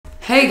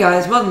Hey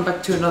guys, welcome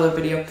back to another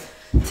video.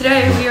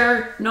 Today we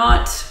are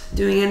not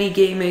doing any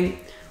gaming.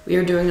 We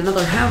are doing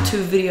another how-to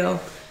video.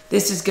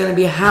 This is going to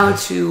be how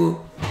to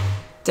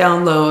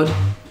download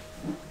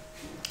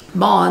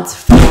mods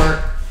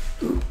for...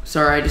 Ooh,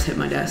 sorry, I just hit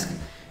my desk.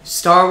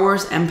 Star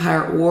Wars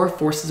Empire at War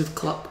Forces of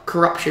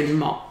Corruption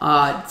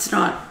mod. It's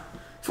not...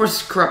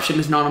 Forces of Corruption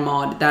is not a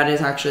mod. That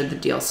is actually the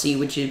DLC,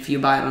 which if you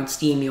buy it on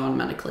Steam, you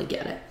automatically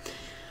get it.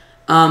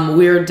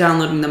 We're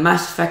downloading the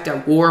Mass Effect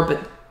at War,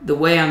 but the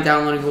way I'm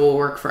downloading will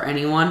work for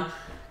anyone,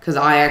 because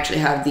I actually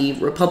have the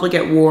Republic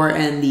at War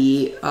and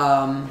the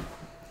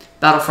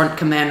Battlefront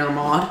Commander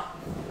mod.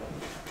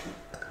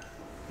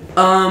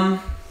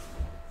 But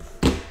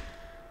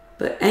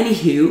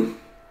anywho,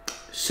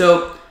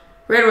 so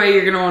right away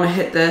you're gonna want to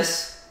hit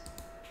this.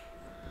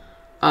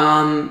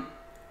 You're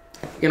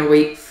gonna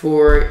wait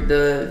for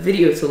the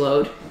video to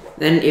load.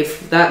 Then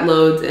if that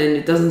loads and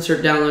it doesn't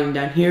start downloading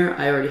down here,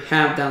 I already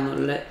have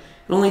downloaded it.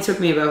 It only took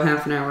me about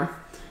half an hour.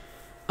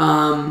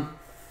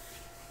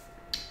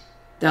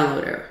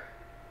 Download error.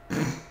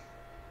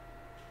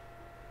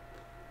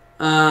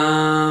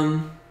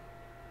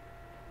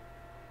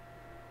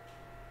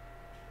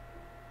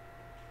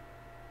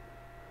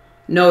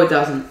 No, it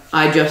doesn't.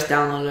 I just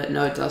downloaded it.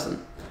 No, it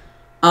doesn't.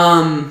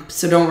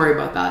 So don't worry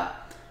about that.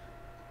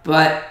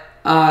 But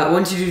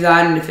once you do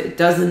that, and if it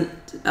doesn't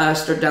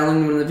start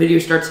downloading when the video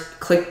starts,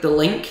 click the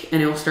link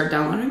and it will start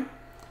downloading.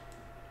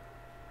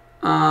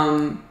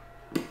 Let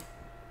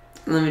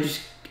me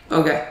just...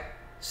 Okay.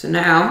 So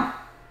now...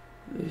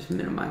 Let me just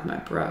minimize my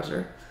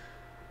browser.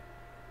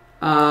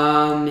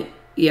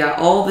 Yeah,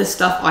 all this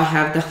stuff I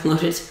have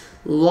downloaded.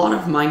 A lot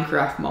of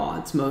Minecraft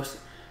mods.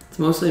 It's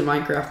mostly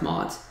Minecraft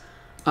mods.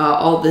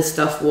 All this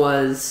stuff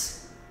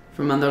was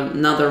from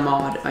another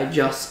mod I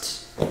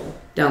just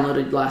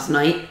downloaded last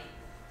night.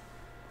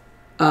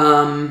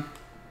 There's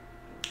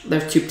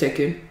Tube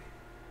Tycoon.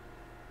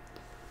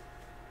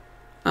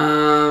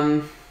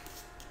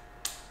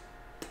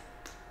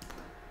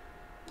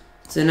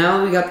 So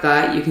now we got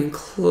that, you can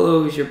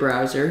close your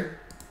browser.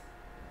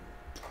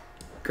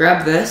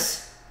 Grab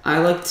this. I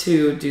like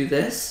to do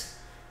this.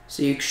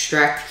 So you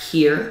extract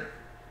here.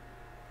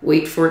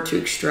 Wait for it to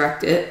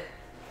extract it.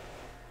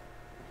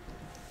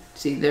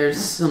 See, there's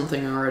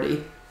something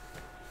already.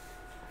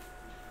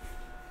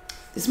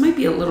 This might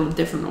be a little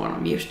different than what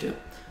I'm used to.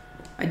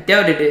 I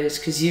doubt it is,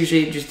 because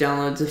usually it just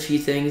downloads a few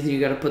things and you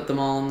gotta put them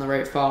all in the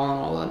right file and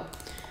all that.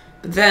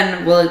 But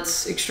then, while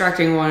it's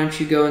extracting, why don't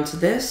you go into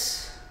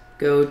this?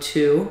 Go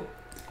to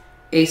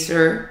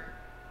Acer.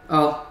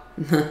 Oh,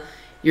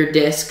 your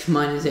disk.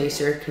 Mine is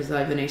Acer because I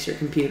have an Acer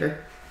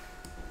computer.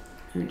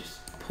 Let me just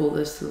pull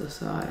this to the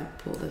side.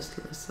 Pull this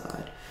to the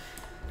side.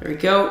 There we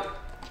go.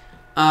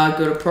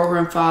 Go to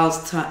Program Files,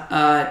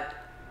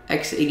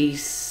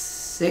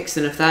 x86,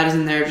 and if that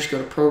isn't there, just go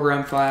to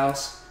Program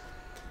Files.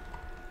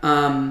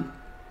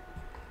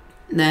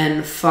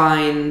 Then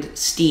find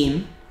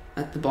Steam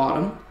at the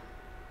bottom.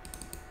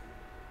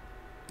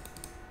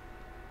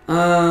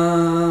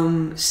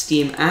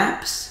 Steam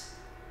Apps,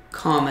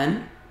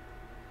 Common.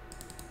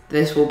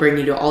 This will bring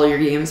you to all your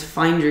games.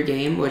 Find your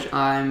game, which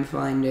I'm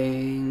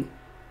finding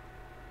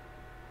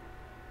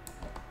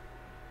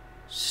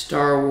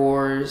Star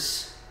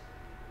Wars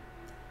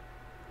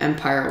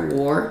Empire at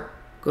War.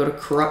 Go to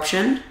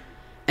Corruption.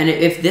 And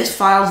if this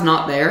file's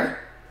not there,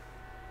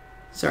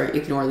 sorry,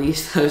 ignore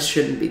these, those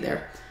shouldn't be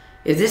there.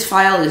 If this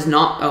file is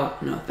not, oh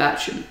no, that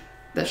shouldn't,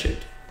 that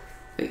should.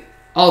 Wait,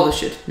 all this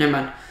should, never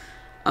mind.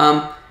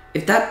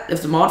 If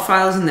the mod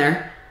file is in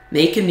there,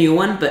 make a new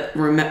one, but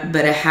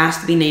it has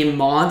to be named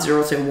mods or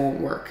else it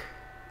won't work.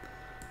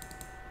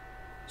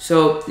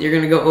 So you're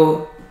gonna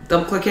go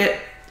double click it,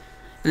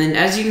 and then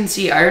as you can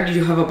see, I already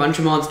do have a bunch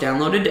of mods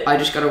downloaded. I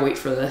just gotta wait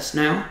for this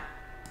now.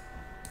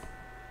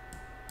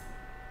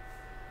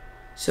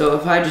 So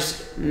if I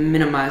just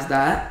minimize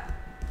that,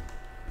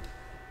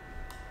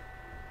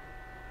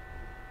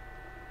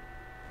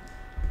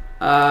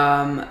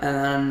 and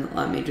then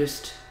let me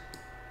just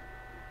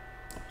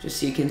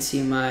so you can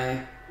see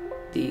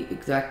the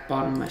exact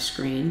bottom of my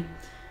screen.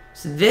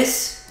 So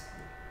this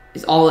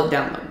is all it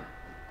downloaded.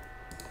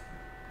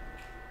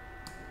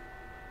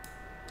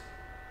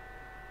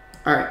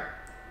 Alright,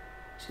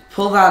 so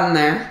pull that in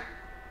there.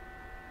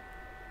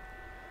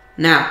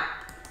 Now,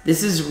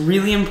 this is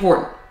really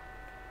important.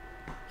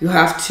 You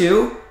have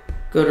to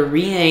go to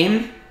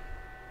rename,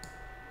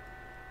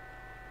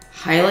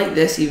 highlight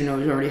this, even though it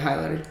was already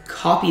highlighted,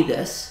 copy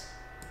this,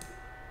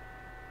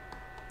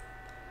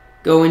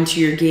 go into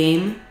your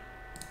game,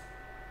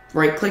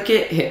 right click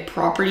it, hit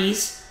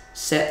properties,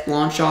 set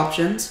launch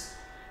options.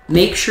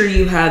 Make sure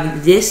you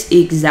have this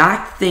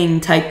exact thing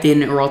typed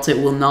in or else it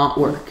will not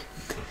work.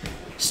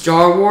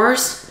 Star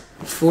Wars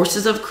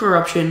Forces of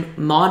Corruption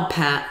mod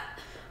path,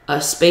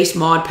 space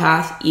mod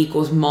path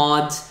equals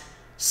mods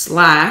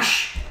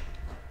slash,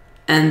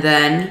 and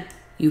then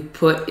you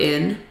put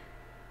in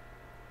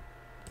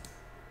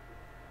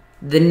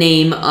the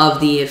name of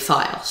the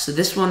file. So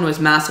this one was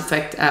Mass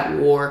Effect at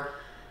War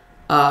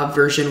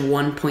version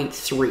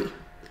 1.3.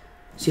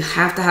 So you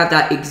have to have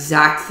that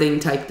exact thing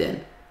typed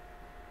in.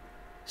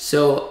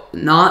 So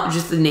not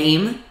just the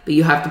name, but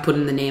you have to put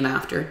in the name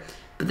after.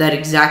 But that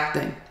exact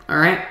thing, all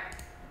right?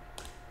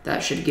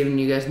 That should have given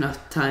you guys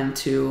enough time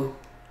to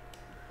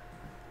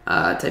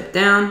type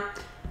down.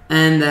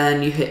 And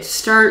then you hit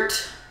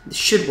start. This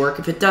should work.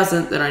 If it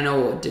doesn't, then I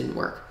know it didn't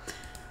work.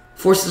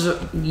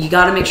 You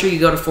got to make sure you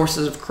go to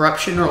Forces of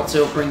Corruption, or else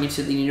it'll bring you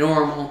to the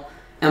normal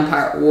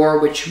Empire at War,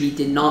 which we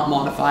did not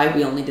modify.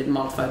 We only did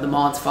modify the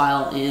mods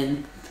file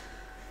in...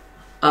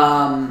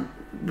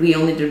 we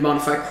only did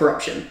modify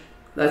corruption.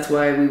 That's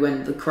why we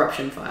went to the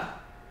corruption file.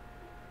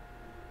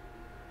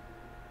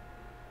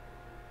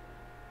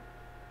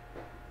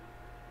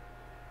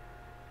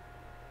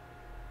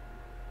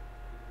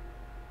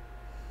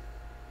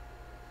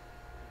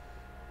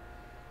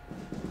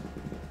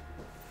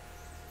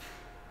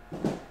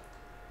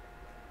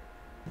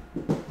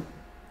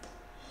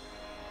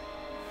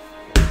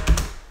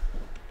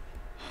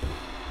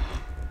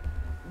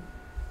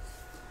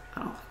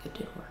 I don't think it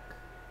did work.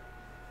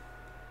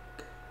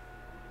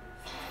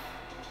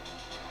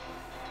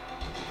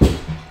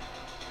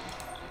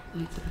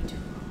 What did I do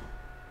wrong?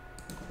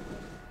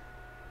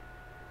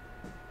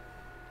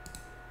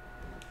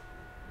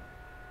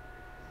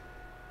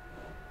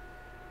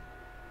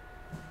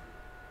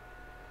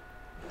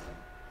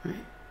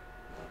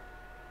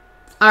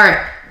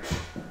 Alright.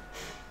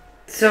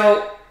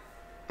 So,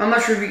 I'm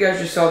not sure if you guys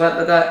just saw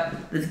that, but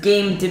the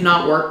game did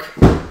not work.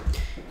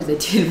 Because I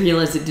did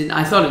realize it didn't.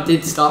 I thought it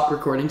did stop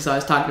recording, so I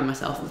was talking to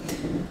myself.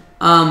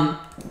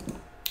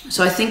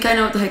 So I think I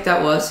know what the heck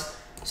that was.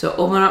 So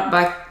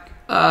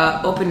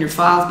open your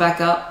files back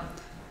up.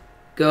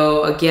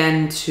 Go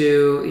again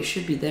to, it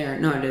should be there.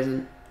 No, it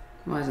isn't.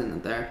 Why isn't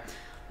it there?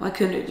 Why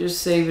couldn't it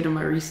just save it in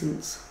my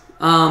recents?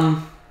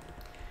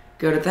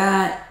 Go to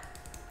that.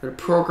 Go to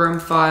program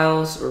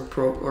files or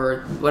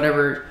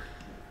whatever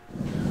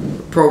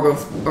program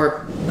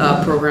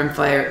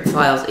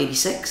files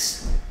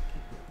 86.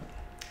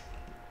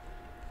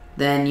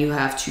 Then you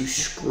have to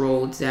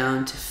scroll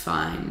down to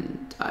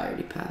find. I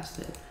already passed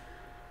it.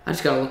 I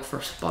just gotta look for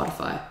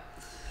Spotify.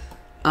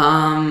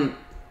 And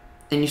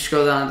you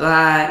scroll down to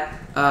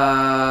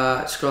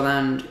that. Scroll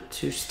down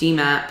to Steam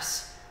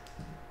apps.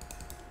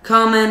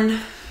 Common.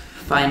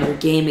 Find your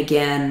game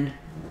again.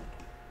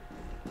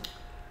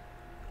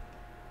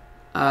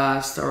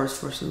 Star Wars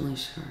Force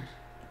Unleashed.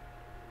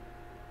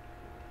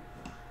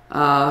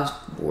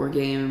 War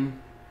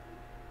game.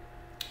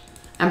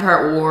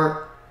 Empire at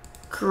War.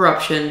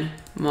 Corruption.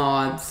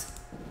 Mods.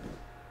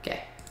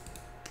 Okay.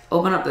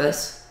 Open up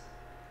this.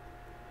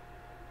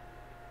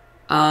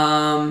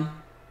 God,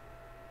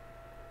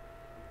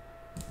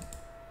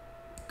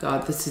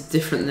 this is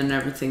different than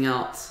everything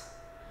else.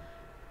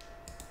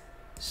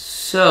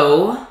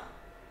 So,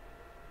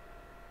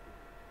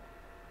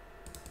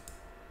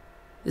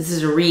 this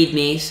is a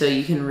README, so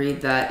you can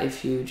read that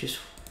if you just...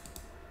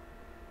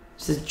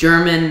 This is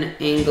German,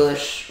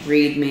 English,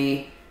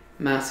 README,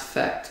 Mass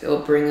Effect. It'll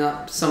bring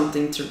up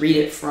something to read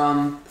it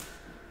from,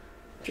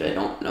 which I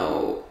don't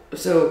know.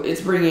 So,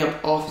 it's bringing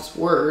up Office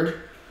Word,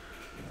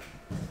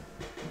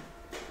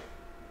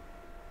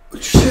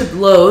 which should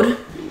load,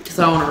 because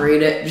I want to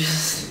read it.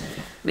 Just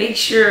make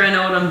sure I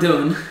know what I'm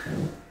doing.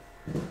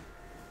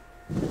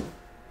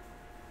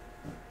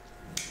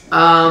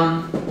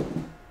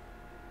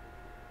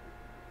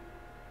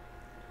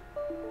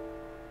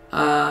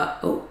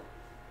 Oh,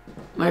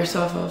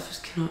 Microsoft Office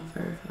cannot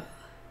verify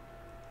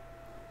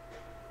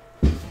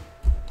that.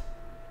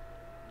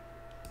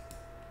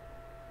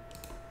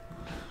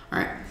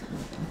 Alright,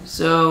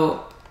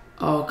 so,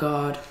 oh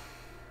god.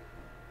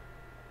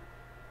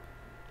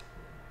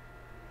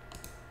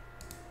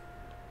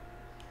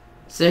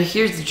 So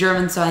here's the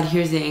German side,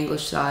 here's the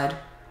English side.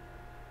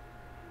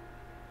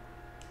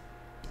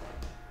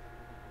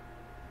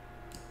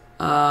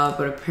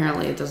 But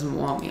apparently it doesn't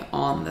want me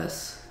on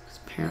this. Because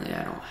apparently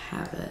I don't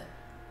have it.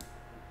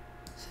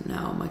 So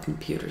now my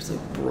computer's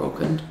like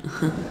broken.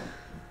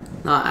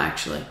 Not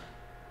actually.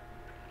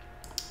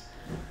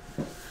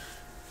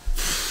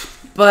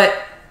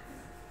 But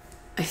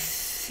I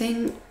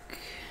think...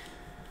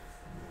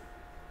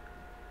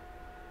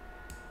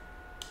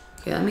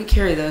 Okay, let me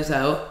carry those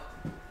out.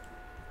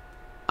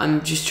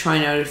 I'm just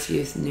trying out a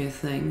few new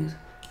things.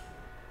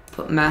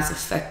 Put Mass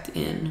Effect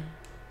in.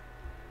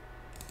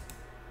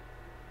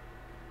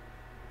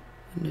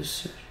 And just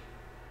search.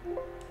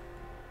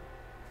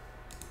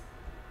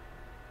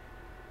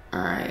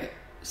 Alright,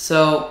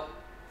 so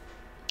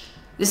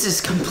this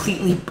is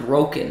completely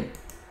broken.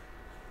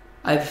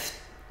 I've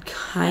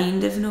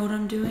kind of know what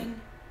I'm doing.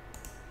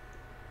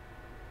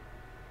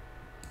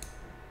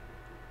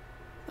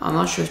 I'm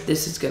not sure if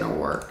this is gonna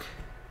work.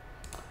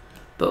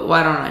 But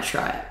why don't I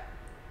try it?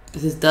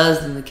 If this does,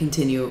 then the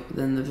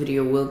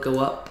video will go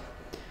up.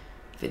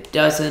 If it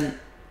doesn't,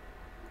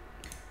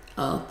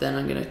 then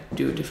I'm gonna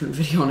do a different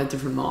video on a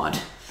different mod.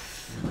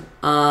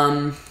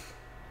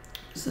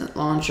 Set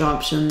launch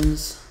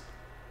options.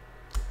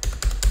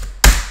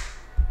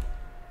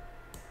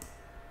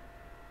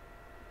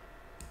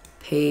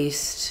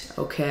 Paste,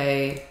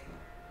 okay.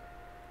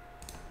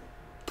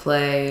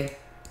 Play.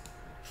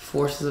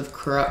 Forces of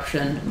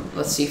corruption.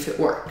 Let's see if it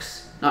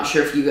works. Not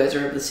sure if you guys are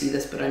able to see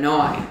this, but I know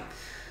I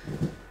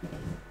am.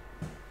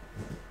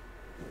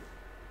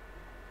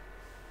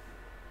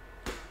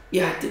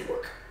 Yeah, it did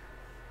work.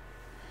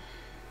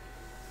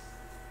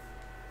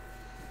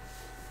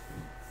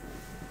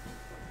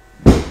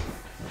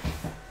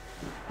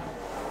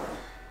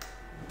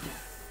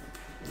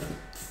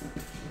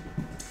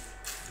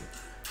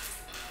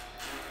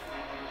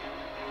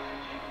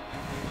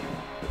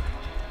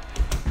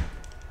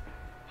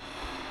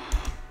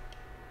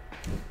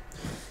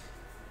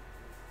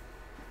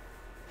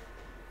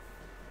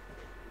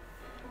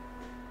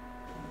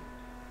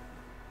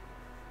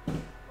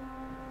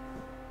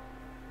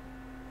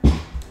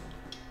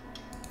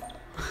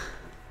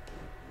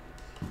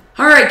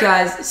 Alright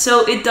guys,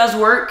 so it does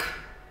work.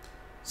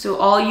 So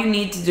all you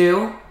need to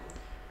do,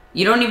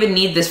 you don't even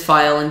need this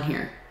file in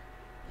here.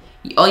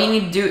 All you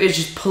need to do is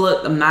just pull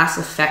out the Mass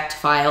Effect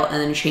file and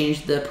then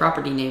change the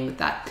property name with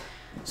that.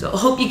 So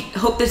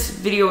hope this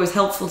video was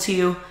helpful to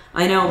you.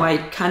 I know I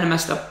kind of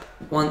messed up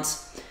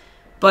once,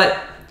 but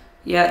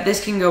yeah,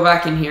 this can go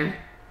back in here.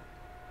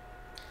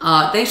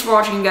 Thanks for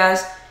watching,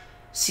 guys.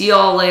 See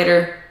y'all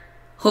later.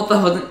 Hope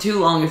that wasn't too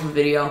long of a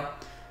video.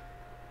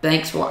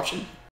 Thanks for watching.